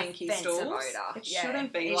stinky stools. Odor. It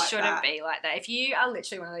shouldn't be like that. If you are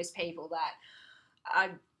literally one of those people that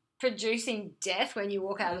are producing death when you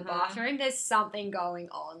walk out of the bathroom, there's something going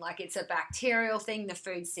on. Like, it's a bacterial thing. The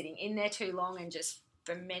food's sitting in there too long and just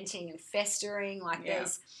fermenting and festering. Like,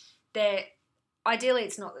 ideally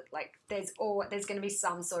it's not like there's going to be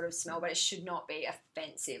some sort of smell, but it should not be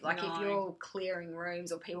offensive. Like, if you're clearing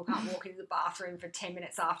rooms or people can't walk into the bathroom for 10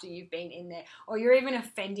 minutes after you've been in there, or you're even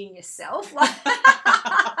offending yourself, like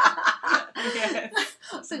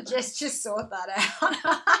suggest just sort that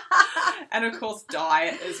out. And of course,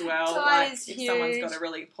 diet as well. Diet is huge. If someone's got a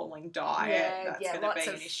really appalling diet, that's going to be lots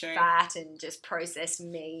an of issue. Fat and just processed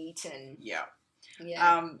meat and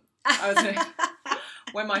I was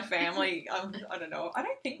when my family, I don't know, I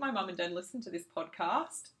don't think my mum and dad listen to this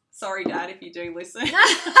podcast. Sorry, Dad, if you do listen.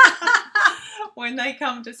 When they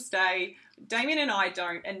come to stay, Damien and I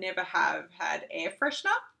don't and never have had air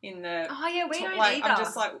freshener in the... Oh, yeah, we don't like, either. I'm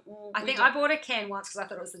just like... I think I bought a can once because I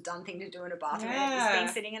thought it was the done thing to do in a bathroom. Yeah. And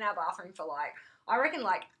it's been sitting in our bathroom for, like, I reckon,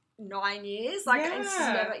 like, 9 years. Like, it's just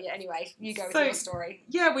never... Yeah, anyway, you go with your story.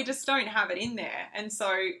 Yeah, we just don't have it in there. And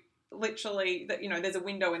so... Literally, that there's a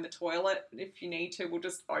window in the toilet. If you need to, we'll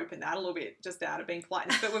just open that a little bit, just out of being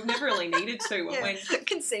politeness. But we've never really needed to. Yeah, when I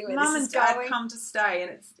can see where Mum this and is Dad going. come to stay,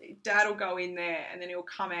 and Dad will go in there, and then he'll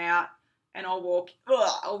come out, and I'll walk in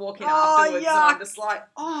afterwards, yuck. and I'm just like,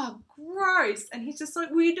 oh, gross. And he's just like,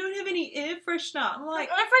 well, you don't have any air freshener. I'm like,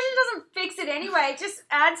 air freshener doesn't fix it anyway. It just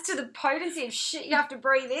adds to the potency of shit you have to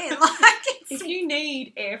breathe in. Like, if you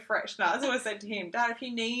need air freshener, that's what I said to him, Dad, if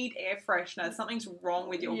you need air freshener, something's wrong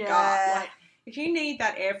with your gut. Like, if you need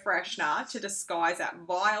that air freshener to disguise that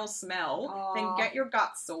vile smell, then get your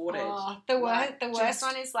gut sorted. The worst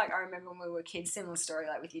one is, like, I remember when we were kids, similar story,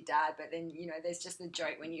 like, with your dad, but then, there's just the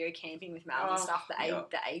joke when you go camping with Mel and stuff, the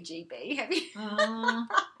AGB. Have you?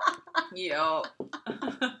 Yeah.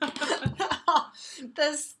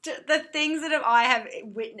 The things that I have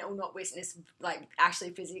witnessed, or not witnessed, like,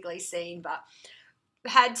 actually physically seen, but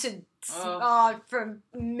had to, from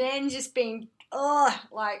men just being...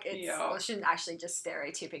 like it's. Well, I shouldn't actually just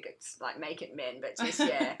stereotypic it, like make it men, but just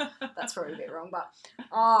that's probably a bit wrong. But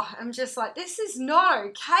I'm just like, this is not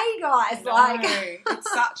okay, guys. No, like,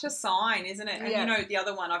 it's such a sign, isn't it? And the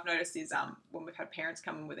other one I've noticed is when we've had parents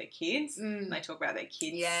come in with their kids, and they talk about their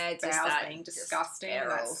kids' bowels being disgusting,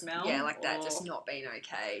 that smell, that just not being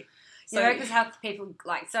okay. You know, because how people,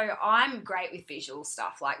 like, so I'm great with visual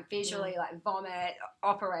stuff, like visually, like vomit,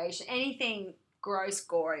 operation, anything gross,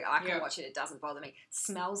 gory, I can watch it. It doesn't bother me.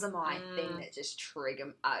 Smells are my thing that just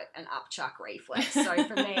trigger an upchuck reflex. So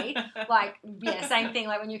for me, like, same thing.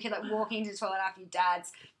 Like when you're a kid, like walking into the toilet after your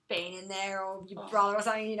dad's been in there, or your brother or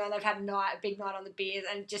something. You know, they've had a big night on the beers,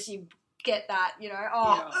 and just you get that. You know,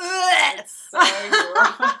 it's so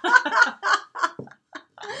gross.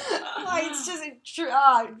 Like it's just true.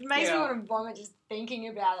 It makes me want to vomit just thinking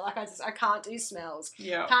about it. Like I can't do smells.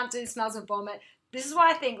 Yeah, can't do smells of vomit. This is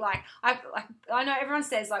why I think, like, I know everyone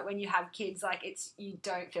says, like, when you have kids, like, you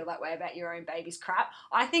don't feel that way about your own baby's crap.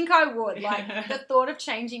 I think I would. Like, the thought of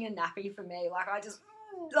changing a nappy for me, like,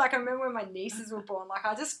 I remember when my nieces were born, like,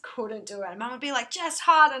 I just couldn't do it. And Mum would be like, just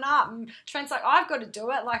harden up. And Trent's like, I've got to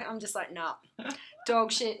do it. Like, I'm just like, nah.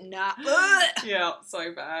 Dog shit, nah. Yeah,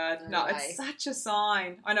 so bad. No, it's such a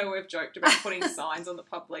sign. I know we've joked about putting signs on the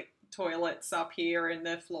public toilets up here in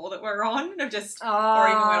the floor that we're on, or even when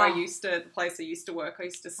the place I used to work, I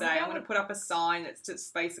used to say, I'm going to put up a sign that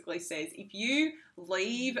just basically says, if you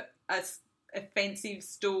leave a offensive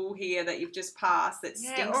stool here that you've just passed that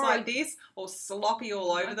stinks like this, or sloppy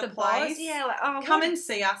all over the place, come and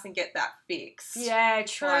see us and get that fixed. Yeah,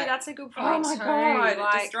 true. Like, that's a good point. Oh my God. Like,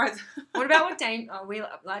 it just drives... What about what we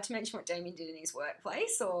like to mention what Damien did in his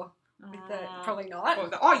workplace, or... probably not.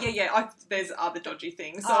 There's other dodgy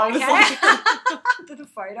things. So I was like... The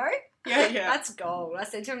photo? Yeah. That's gold. I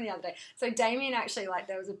said to him the other day. So Damien actually, like,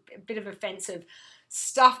 there was a bit of offensive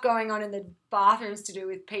stuff going on in the bathrooms to do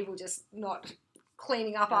with people just not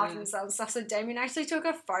cleaning up after themselves and stuff. So Damien actually took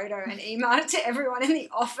a photo and emailed it to everyone in the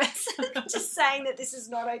office just saying that this is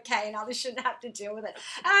not okay and others shouldn't have to deal with it.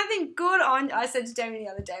 And I think I said to Damien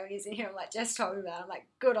the other day when he was in here, I'm like, Jess told me about it. I'm like,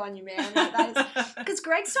 good on you, man. Like, because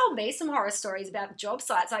Greg's told me some horror stories about job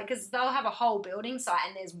sites, like, because they'll have a whole building site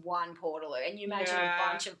and there's one portaloo, and you imagine a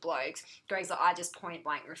bunch of blokes. Greg's like, I just point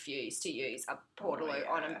blank refuse to use a portaloo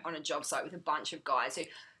on a job site with a bunch of guys who,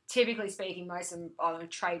 typically speaking, most of them are on a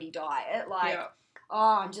tradie diet, like... Yeah.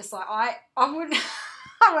 Oh, I'm just like, I wouldn't,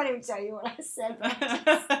 I won't even tell you what I said.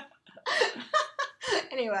 But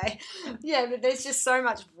anyway, but there's just so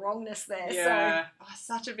much wrongness there. Yeah,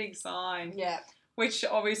 such a big sign. Yeah. Which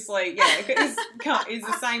obviously, is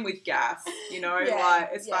the same with gas, you know,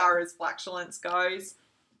 like as far as flatulence goes.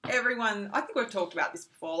 Everyone, I think we've talked about this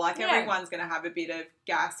before, like everyone's going to have a bit of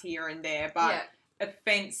gas here and there, but...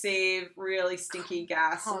 offensive, really stinky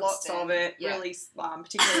gas, lots of it, really,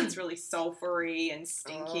 particularly it's really sulfury and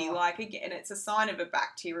stinky, like, again, it's a sign of a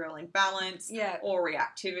bacterial imbalance or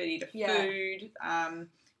reactivity to food.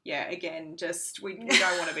 Again, just, we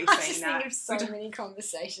don't want to be seeing that. I just think of so many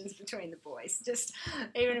conversations between the boys, just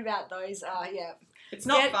even about those, It's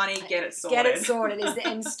not funny, get it sorted. Get it sorted is the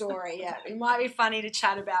end story, It might be funny to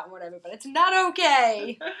chat about and whatever, but it's not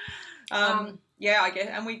okay. I guess,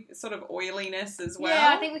 and we sort of oiliness as well.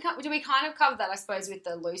 Yeah, I think we kind of covered that, I suppose, with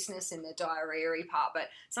the looseness and the diarrhea part. But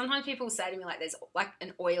sometimes people say to me, like, there's like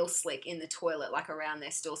an oil slick in the toilet, like around their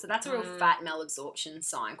stool. So that's a real fat malabsorption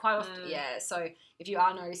sign. Quite often, So if you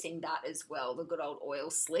are noticing that as well, the good old oil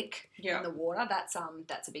slick in the water, that's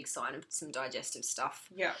a big sign of some digestive stuff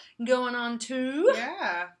going on too.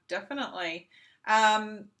 Yeah, definitely.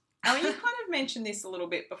 I mean, you kind of mentioned this a little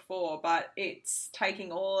bit before, but it's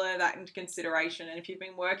taking all of that into consideration. And if you've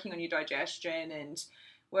been working on your digestion and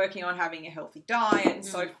working on having a healthy diet and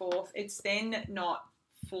so forth, it's then not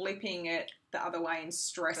flipping it the other way and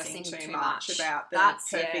stressing too much about the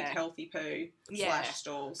perfect healthy poo /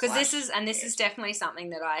 stools. Because this is definitely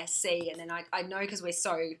something that I see, and then I know because we're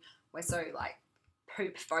so like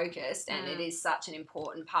poop focused, and it is such an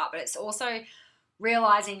important part, but it's also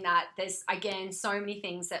realising that there's, again, so many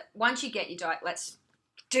things that once you get your diet, let's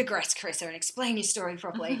digress, Carissa, and explain your story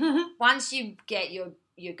properly. Once you get your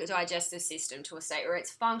digestive system to a state where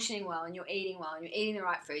it's functioning well and you're eating the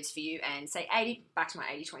right foods for you, and say 80, back to my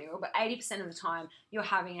 80-20 rule, but 80% of the time you're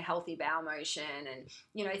having a healthy bowel motion, and,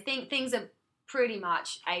 you know, things are pretty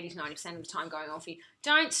much 80 to 90% of the time going on for you.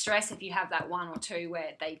 Don't stress if you have that one or two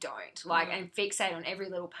where they don't, like, and fixate on every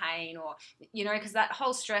little pain, or, you know, because that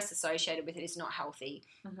whole stress associated with it is not healthy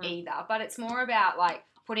either. But it's more about, like,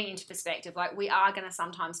 putting into perspective, like, we are going to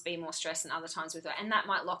sometimes be more stressed than other times with it, and that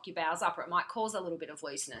might lock your bowels up, or it might cause a little bit of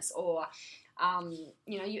looseness, or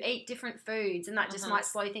you know, you eat different foods, and that just might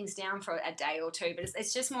slow things down for a day or two. But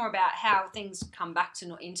it's just more about how things come back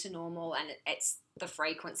into normal, and it's the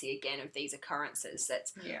frequency again of these occurrences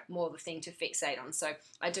that's more the thing to fixate on. So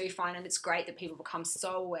I do find, and it's great that people become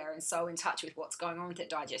so aware and so in touch with what's going on with their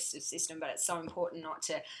digestive system, but it's so important not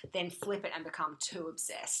to then flip it and become too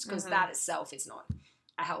obsessed, because that itself is not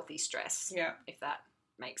a healthy stress. If that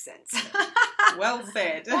makes sense. Well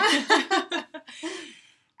said.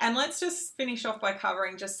 And let's just finish off by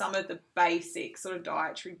covering just some of the basics, sort of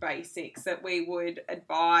dietary basics that we would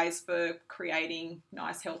advise for creating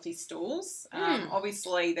nice, healthy stools.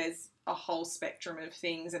 Obviously, there's a whole spectrum of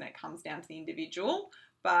things and it comes down to the individual.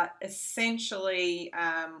 But essentially,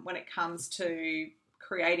 when it comes to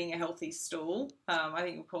creating a healthy stool, I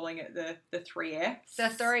think we're calling it the 3 Fs. The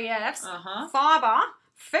 3 Fs. Uh-huh. Fibre,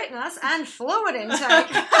 fitness, and fluid intake.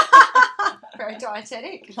 Very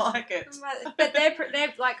dietetic. Like it. But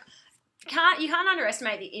they're like, you can't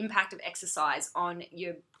underestimate the impact of exercise on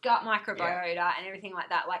your gut microbiota and everything like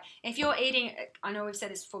that. Like, if you're eating, I know we've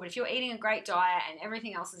said this before, but if you're eating a great diet and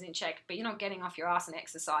everything else is in check, but you're not getting off your ass and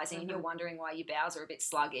exercising, and you're wondering why your bowels are a bit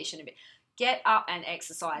sluggish and a bit, get up and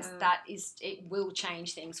exercise. It will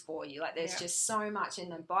change things for you. Like, there's just so much in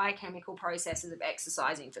the biochemical processes of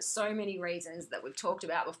exercising for so many reasons that we've talked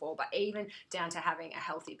about before, but even down to having a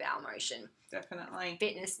healthy bowel motion. Definitely.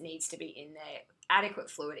 Fitness needs to be in there. Adequate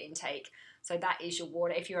fluid intake. So that is your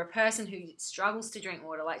water. If you're a person who struggles to drink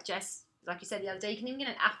water, like Jess, like you said the other day, you can even get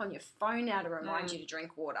an app on your phone now to remind you to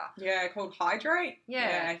drink water. Yeah, called Hydrate.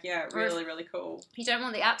 Yeah. Yeah, really, really cool. If you don't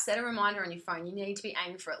want the app, set a reminder on your phone. You need to be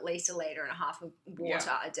aiming for at least 1.5 litres of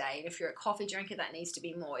water a day. And if you're a coffee drinker, that needs to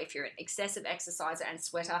be more. If you're an excessive exerciser and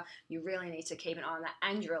sweater, you really need to keep an eye on that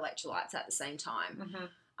and your electrolytes at the same time.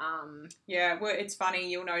 Well, it's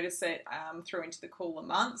funny, you'll notice it through into the cooler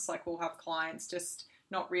months. Like, we'll have clients just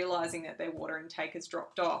not realising that their water intake has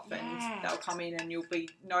dropped off, and they'll come in and you'll be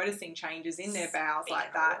noticing changes in their bowels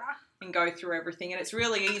like that and go through everything. And it's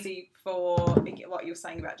really easy for what you were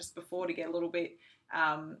saying about just before to get a little bit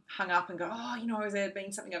hung up and go, is there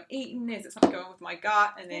been something I've eaten? Is it something going with my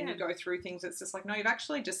gut? And then you go through things. It's just like, no, you've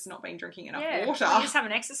actually just not been drinking enough water. You just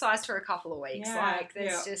haven't exercised for a couple of weeks.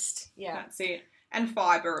 There's That's it. And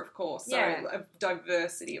fibre, of course. So a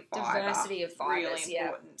diversity of fibre. Diversity of fibres, really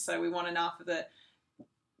important. So we want enough of the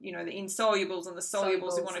insolubles and the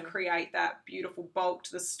solubles. We want to create that beautiful bulk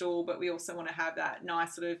to the stool, but we also want to have that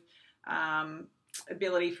nice sort of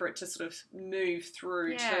ability for it to sort of move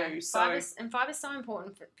through too. Fiber's so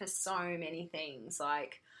important for so many things.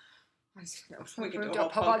 Like, we could do a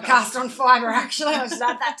podcast on fibre, actually. I'll just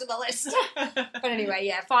add that to the list. But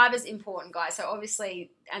anyway, fiber's important, guys. So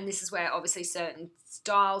obviously, and this is where obviously certain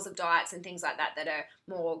styles of diets and things like that are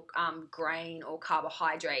more grain or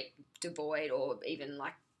carbohydrate devoid, or even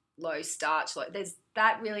like low starch,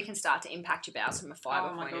 that really can start to impact your bowels from a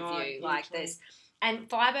fibre point of view. Like, and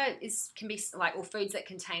fibre can be like, or foods that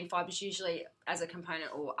contain fibres usually as a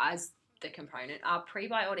component or as the component are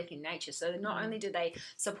prebiotic in nature. So not only do they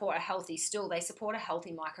support a healthy stool, they support a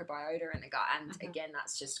healthy microbiota in the gut. And again,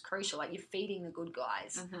 that's just crucial. Like, you're feeding the good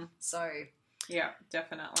guys. So yeah,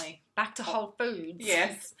 definitely. Back to whole foods.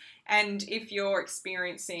 Yes. And if you're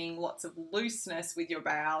experiencing lots of looseness with your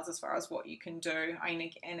bowels as far as what you can do,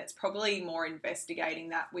 and it's probably more investigating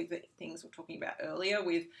that with the things we were talking about earlier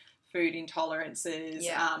with food intolerances,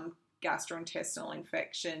 gastrointestinal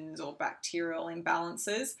infections or bacterial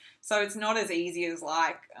imbalances. So it's not as easy as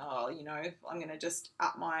like, I'm going to just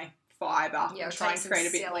up my fibre and try and create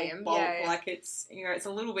a bit more bulk. Like, it's, it's a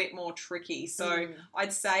little bit more tricky. So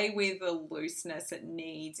I'd say with the looseness, it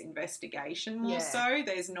needs investigation more so.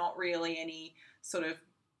 There's not really any sort of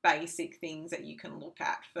basic things that you can look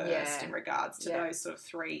at first in regards to those sort of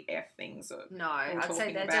 3 F things. No, I'd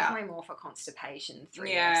say they're definitely more for constipation,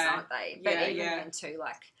 3 Fs, aren't they? But even then too,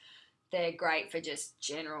 like, they're great for just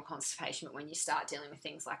general constipation, but when you start dealing with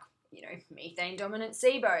things like, methane dominant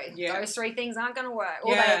SIBO, those 3 things aren't going to work.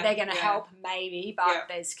 Or they're going to help maybe, but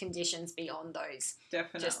there's conditions beyond those.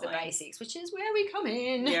 Definitely. Just the basics, which is where we come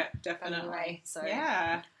in. Yeah, definitely. Anyway, so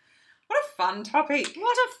what a fun topic.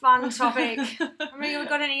 What a fun topic. I mean, we've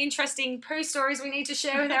got any interesting poo stories we need to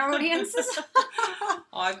share with our audiences?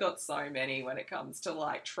 I've got so many when it comes to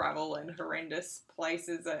like travel and horrendous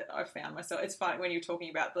places that I've found myself. It's funny when you're talking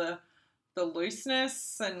about the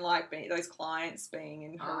looseness and like those clients being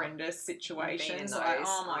in horrendous situations. Like,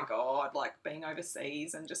 oh my God, like being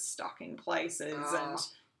overseas and just stuck in places and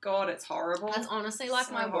God, it's horrible. That's honestly like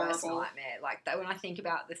so my worst nightmare. Like, that when I think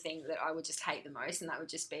about the thing that I would just hate the most, and that would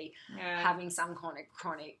just be having some kind of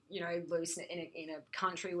chronic, looseness in a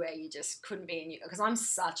country where you just couldn't be in. Because I'm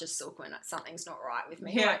such a sook when something's not right with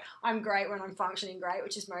me. Yeah. Like, I'm great when I'm functioning great,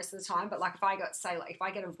 which is most of the time. But like, if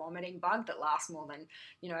I get a vomiting bug that lasts more than,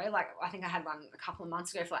 like I think I had one a couple of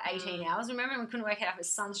months ago for like 18 hours. Remember, we couldn't work it out for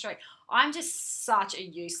sunstroke. I'm just such a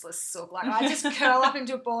useless sook. Like, I just curl up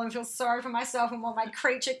into a ball and feel sorry for myself and want my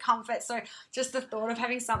creature comfort. So just the thought of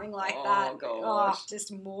having something like that,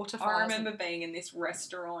 just mortifies. I remember being in this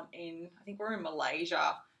restaurant I think we're in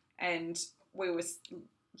Malaysia, and we were,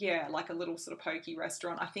 like a little sort of pokey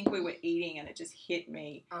restaurant. I think we were eating and it just hit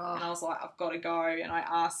me. And I was like, I've got to go. And I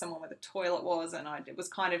asked someone where the toilet was, and it was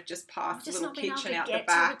kind of just past the little kitchen out the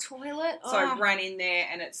back. To the toilet. So I ran in there,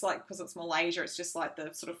 and it's like, because it's Malaysia, it's just like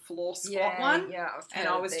the sort of floor squat one. Yeah, and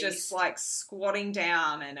I was just like squatting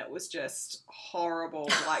down, and it was just horrible,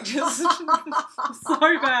 like just so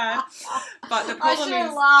bad. But the problem is, I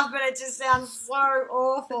shouldn't laugh, but it just sounds so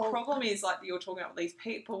awful. The problem is, like, you're talking about these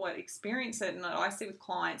people that experience it, and I see with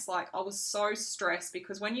clients, like, I was so stressed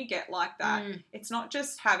because when you get like that, it's not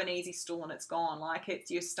just have an easy stool and it's gone. Like, it's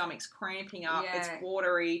your stomach's cramping up, it's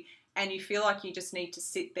watery, and you feel like you just need to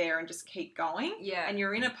sit there and just keep going. Yeah. And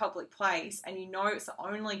you're in a public place and you know it's the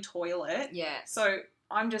only toilet. Yeah. So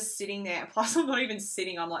I'm just sitting there. Plus, I'm not even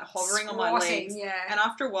sitting. I'm like hovering on my legs. Yeah. And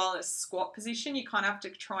after a while in a squat position, you kind of have to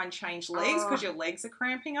try and change legs because your legs are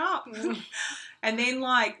cramping up. And then,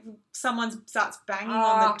 like, someone starts banging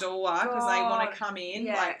on the door because they want to come in,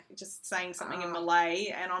 like, just saying something in Malay.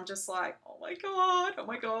 And I'm just like, oh, my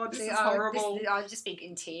God, this is horrible. I'd just be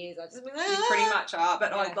in tears. I'd just be You pretty much are.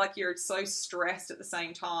 But, you're so stressed at the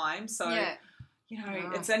same time. So... Yeah. You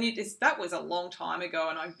know, that was a long time ago,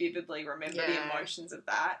 and I vividly remember the emotions of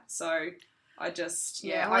that. So I just,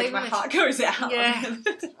 my heart goes out. Yeah.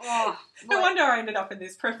 No wonder I ended up in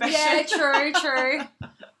this profession. Yeah, true.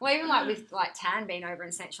 Well, even like with like Tan being over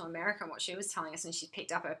in Central America and what she was telling us, and she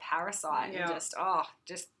picked up her parasite and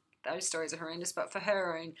just those stories are horrendous. But for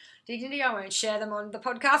her own dignity, I won't share them on the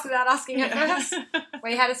podcast without asking her first.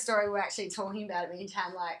 We had a story, we were actually talking about it, me and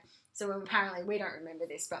Tan, like, so apparently, we don't remember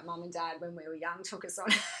this, but Mum and Dad, when we were young, took us on,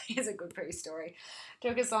 here's a good poo story,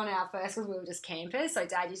 took us on our first, because we were just campers. So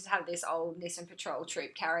Dad used to have this old Nissan Patrol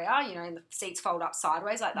troop carrier, you know, and the seats fold up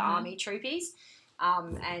sideways like the army troopies.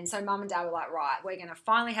 And so Mum and Dad were like, right, we're going to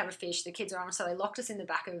finally have a fish. The kids are on, so they locked us in the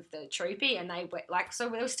back of the troopy, and they went, like, so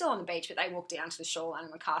we were still on the beach, but they walked down to the shoreline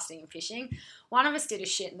and were casting and fishing. One of us did a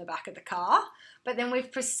shit in the back of the car, but then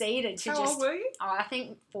we've proceeded to How old were you? I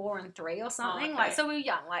think 4 and 3 or something. Like, so we were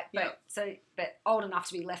young, like, but old enough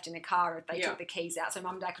to be left in the car if they took the keys out. So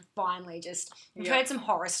Mum and Dad could finally just, we've heard some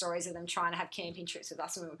horror stories of them trying to have camping trips with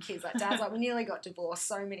us when we were kids. Like, Dad's like, we nearly got divorced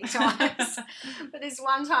so many times. But this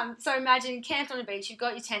one time, so imagine you camped on a beach, you've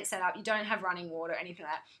got your tent set up, you don't have running water or anything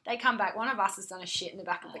like that. They come back, one of us has done a shit in the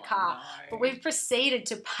back of the car, but we've proceeded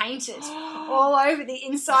to paint it all over the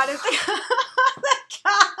inside of the car.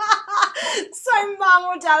 So Mum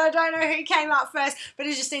or Dad, I don't know who came up first, but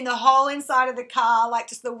it's just seen the whole inside of the car, like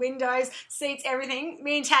just the windows, seats, everything.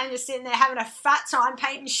 Me and Tan just sitting there having a fat time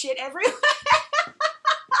painting shit everywhere.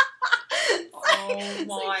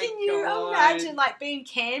 Can you imagine like being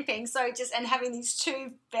camping and having these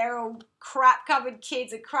 2 feral crap covered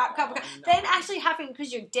kids, then actually having,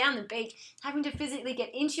 because you're down the beach, having to physically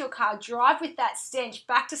get into your car, drive with that stench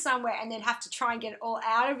back to somewhere, and then have to try and get it all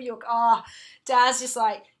out of your car. Dad's just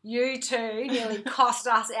like, you two nearly cost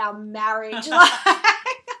us our marriage.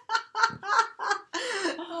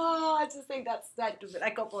 I just think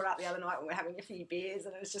that got brought up the other night when we were having a few beers,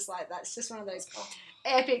 and it was just like, that's just one of those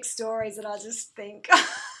epic stories that I just think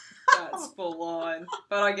that's full on.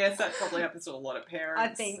 But I guess that probably happens to a lot of parents. I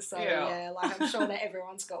think so, yeah. Like, I'm sure that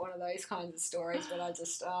everyone's got one of those kinds of stories, but I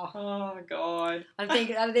just, oh God. I think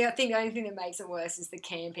the only thing that makes it worse is the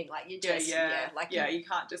camping. Like, you just, you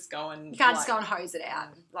can't just go and... You can't just go and hose it out.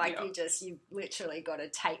 Like, you've literally got to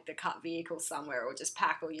take the vehicle somewhere, or just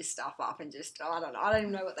pack all your stuff up and just, I don't know. I don't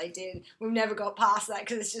even know what they did. We've never got past that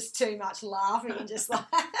because it's just too much laughing and just like...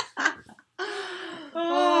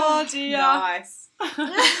 Oh dear. Nice.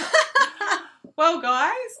 Well,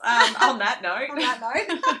 guys, on that note,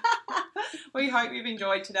 we hope you've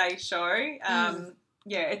enjoyed today's show.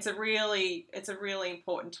 It's a really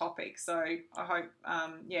important topic. So I hope,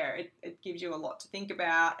 it gives you a lot to think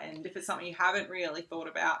about. And if it's something you haven't really thought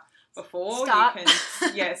about before, you can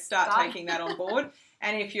start taking that on board.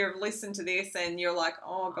 And if you've listened to this and you're like,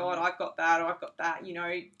 oh God, I've got that, or I've got that,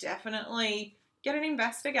 definitely get it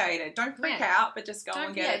investigated. Don't freak out, but just go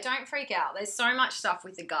and get it. Don't freak out. There's so much stuff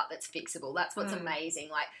with the gut that's fixable. That's what's amazing.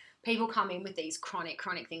 Like, people come in with these chronic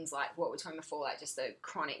things like what we were talking before, like just the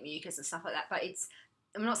chronic mucus and stuff like that. But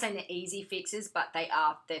I'm not saying they're easy fixes, but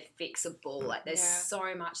they're fixable. Like, there's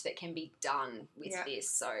so much that can be done with this.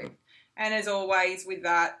 So... And as always with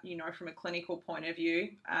that, from a clinical point of view,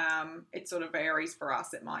 it sort of varies for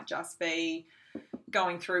us. It might just be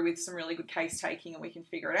going through with some really good case taking and we can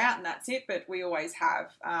figure it out and that's it. But we always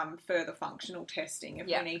have further functional testing if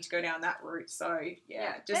we need to go down that route. So,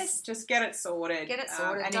 just get it sorted. Get it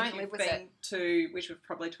sorted. And don't live with it. Which we've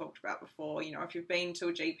probably talked about before, if you've been to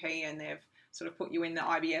a GP and they've sort of put you in the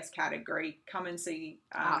IBS category, come and see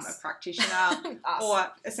a Us. practitioner Us. or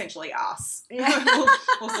essentially us. Yeah.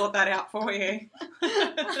 we'll sort that out for you.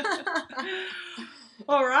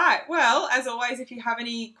 All right. Well, as always, if you have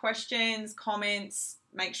any questions, comments,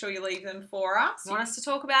 make sure you leave them for us. Want us to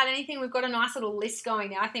talk about anything? We've got a nice little list going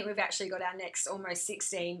now. I think we've actually got our next almost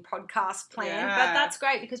 16 podcast planned. Yeah. But that's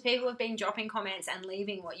great because people have been dropping comments and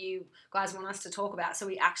leaving what you guys want us to talk about. So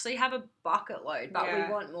we actually have a bucket load, but Yeah.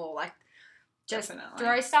 we want more. Like, just Definitely.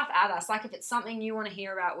 throw stuff at us. Like, if it's something you want to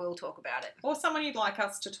hear about, we'll talk about it. Or someone you'd like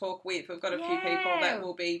us to talk with. We've got a few people that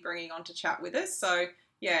we'll be bringing on to chat with us. So,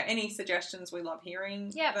 yeah, any suggestions, we love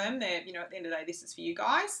hearing them. They're, at the end of the day, this is for you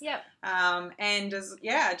guys. Yep. And just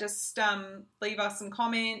leave us some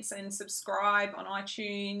comments and subscribe on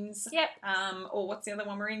iTunes. Yep. Or what's the other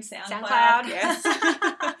one we're in? SoundCloud.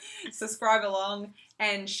 Yes. Subscribe along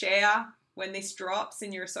and share when this drops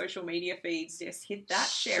in your social media feeds. Just hit that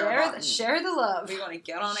share button. Share the love. We want to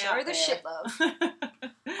get on Share out the there. shit love.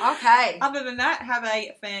 Okay. Other than that, have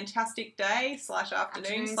a fantastic day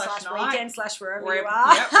 /afternoon /night. weekend /wherever you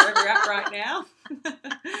are. Yep, wherever you're at right now.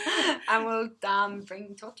 And we'll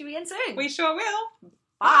talk to you again soon. We sure will.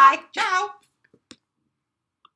 Bye. Ciao.